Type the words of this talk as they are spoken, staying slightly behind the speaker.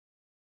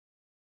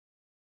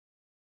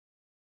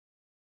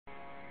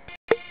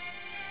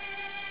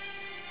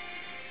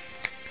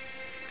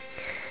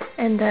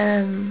And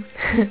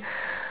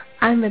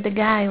I met a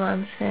guy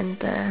once,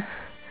 and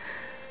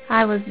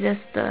I was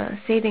just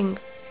sitting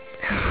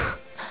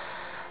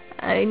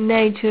in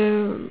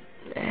nature,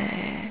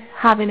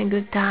 having a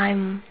good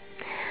time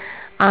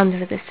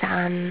under the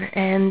sun,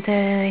 and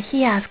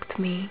he asked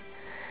me,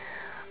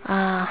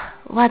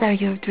 what are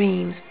your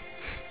dreams?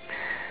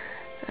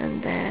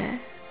 And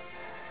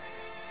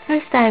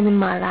first time in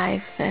my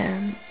life,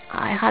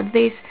 I had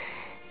this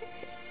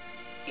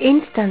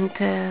instant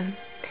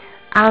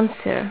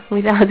answer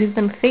without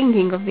even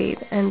thinking of it,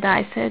 and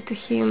I said to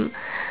him,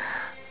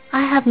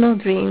 I have no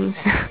dreams.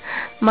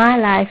 My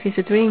life is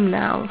a dream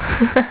now.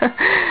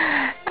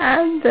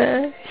 And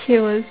he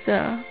was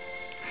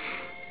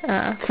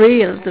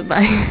thrilled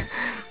by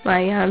my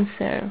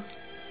answer.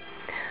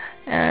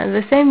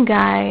 The same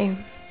guy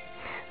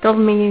told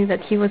me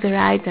that he was a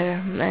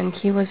writer, and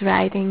he was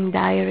writing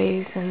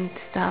diaries and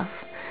stuff,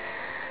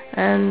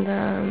 and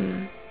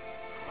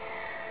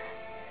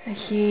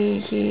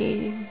he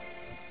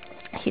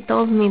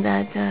told me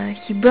that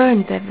he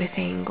burned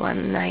everything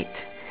one night.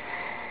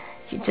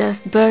 He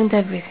just burned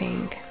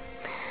everything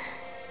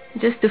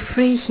just to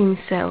free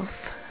himself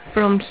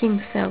from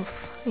himself,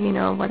 you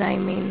know what I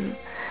mean.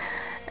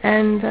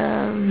 And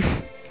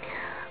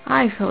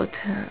I thought,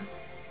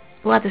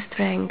 what a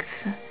strength.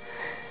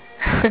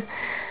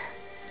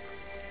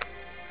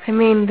 I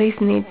mean, this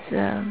needs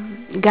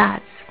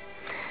guts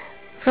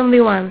from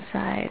the one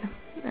side.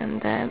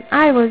 And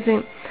I was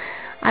in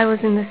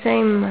the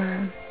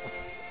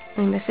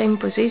same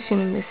position,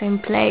 in the same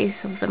place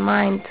of the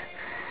mind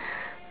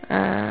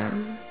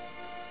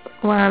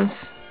once,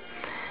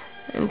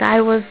 and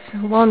I was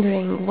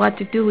wondering what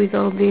to do with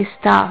all this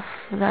stuff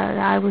that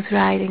I was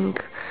writing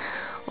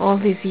all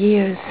these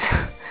years.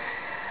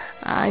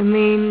 I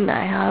mean,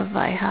 I have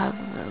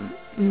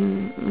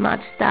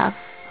much stuff,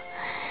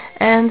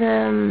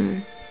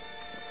 and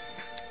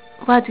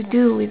what to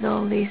do with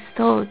all these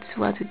thoughts,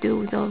 what to do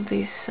with all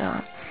this,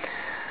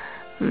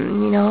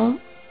 you know,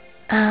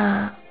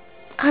 are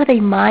they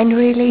mine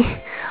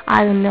really?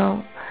 I don't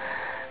know.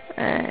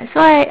 So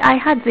I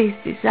had this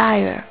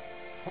desire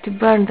to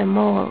burn them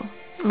all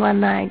one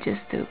night,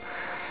 just to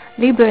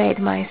liberate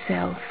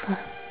myself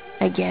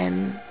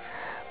again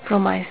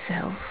from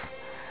myself,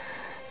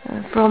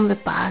 from the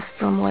past,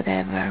 from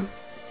whatever.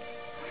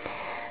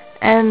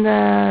 And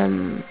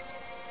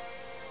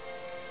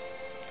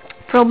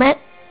from it,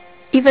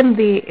 even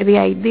the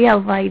idea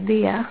of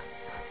idea,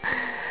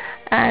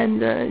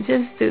 and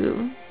just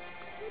to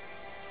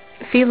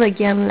feel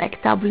again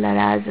like tabula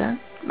rasa.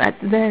 But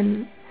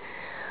then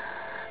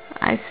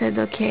I said,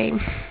 okay,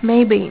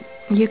 maybe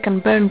you can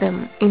burn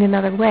them in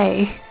another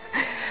way.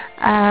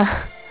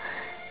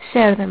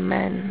 Share them,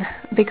 man,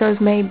 because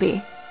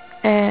maybe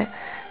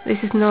this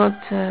is not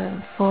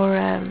for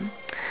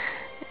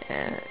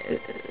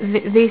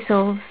these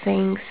all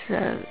things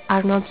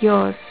are not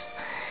yours.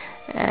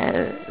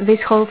 This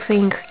whole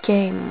thing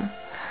came,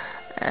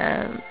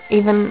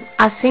 even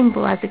as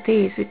simple as it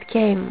is, it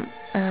came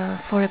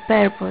for a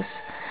purpose,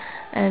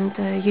 and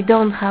you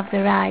don't have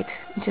the right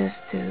just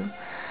to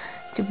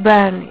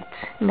burn it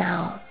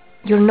now.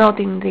 You're not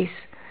in this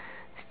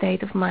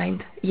state of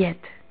mind yet.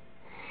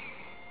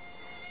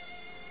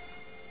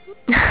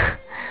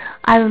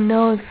 I don't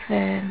know if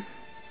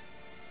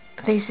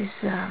this is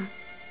a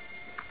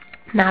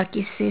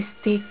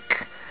narcissistic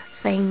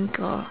thing,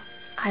 or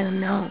I don't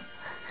know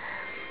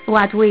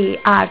what we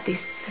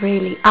artists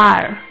really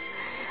are.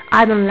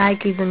 I don't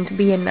like even to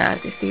be an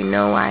artist, you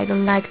know. I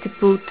don't like to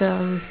put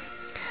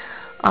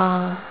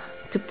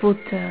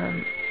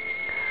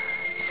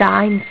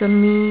signs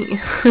on me,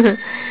 to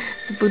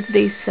put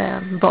these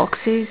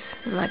boxes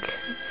like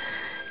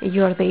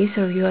you're this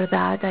or you're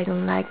that. I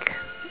don't like,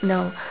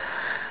 no.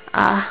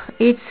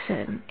 It's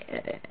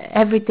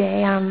every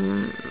day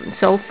I'm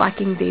so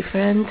fucking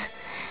different,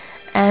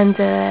 and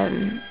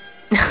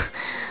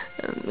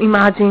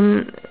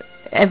imagine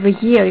every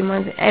year,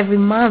 imagine every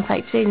month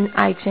I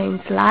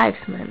change lives,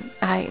 man.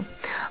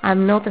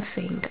 I'm not a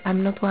thing.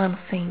 I'm not one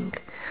thing.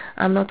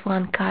 I'm not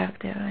one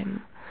character.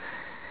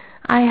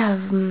 I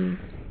have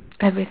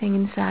everything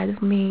inside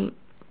of me,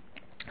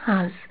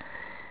 as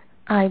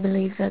I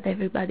believe that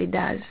everybody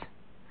does,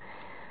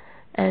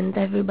 and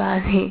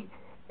everybody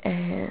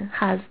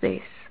has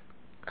this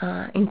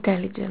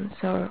intelligence,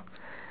 or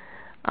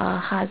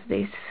has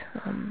this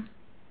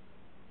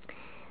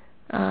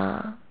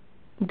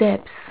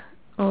depth,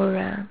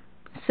 or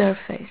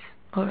surface,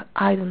 or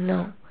I don't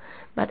know,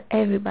 but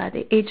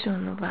everybody, each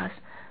one of us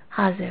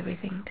has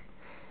everything.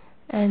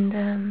 And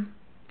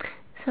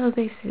so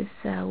this is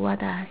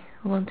what I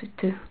wanted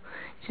to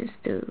just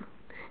to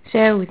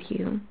share with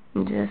you,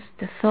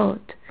 just a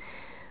thought,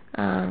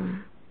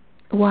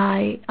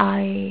 why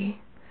I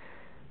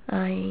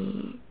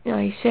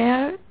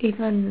share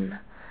even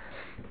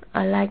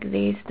like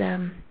this,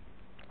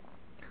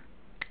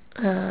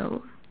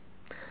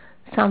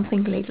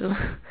 something little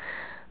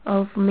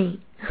of me.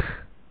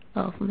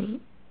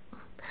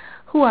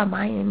 Who am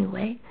I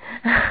anyway?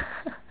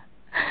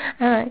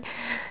 Alright,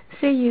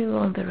 see you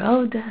on the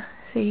road,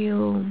 see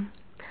you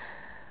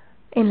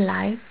in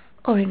life,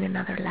 or in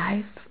another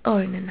life,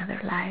 or in another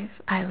life.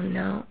 I don't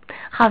know.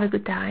 Have a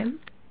good time.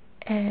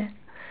 And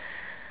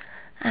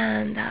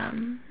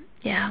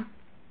yeah,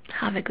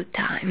 have a good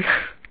time.